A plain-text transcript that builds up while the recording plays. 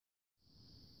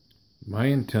My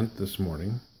intent this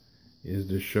morning is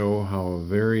to show how a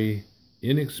very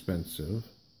inexpensive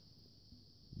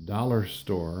dollar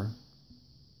store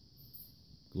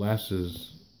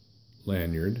glasses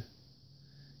lanyard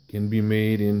can be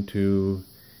made into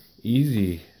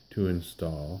easy to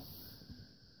install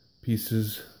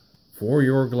pieces for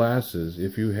your glasses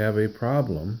if you have a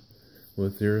problem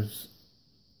with yours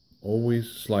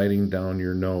always sliding down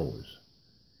your nose.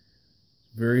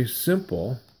 Very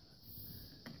simple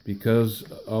because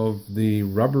of the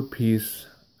rubber piece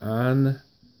on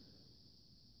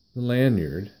the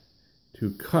lanyard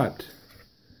to cut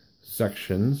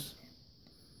sections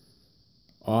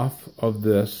off of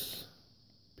this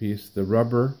piece, the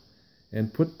rubber,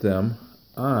 and put them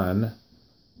on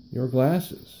your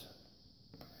glasses.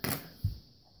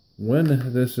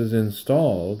 When this is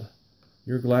installed,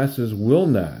 your glasses will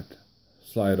not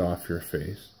slide off your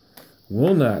face,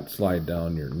 will not slide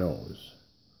down your nose.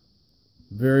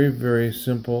 Very, very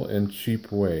simple and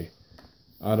cheap way.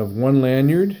 Out of one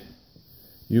lanyard,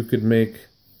 you could make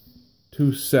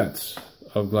 2 sets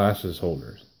of glasses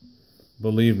holders.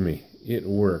 Believe me, it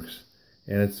works,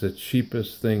 and it's the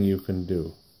cheapest thing you can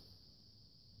do.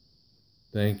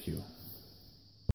 Thank you.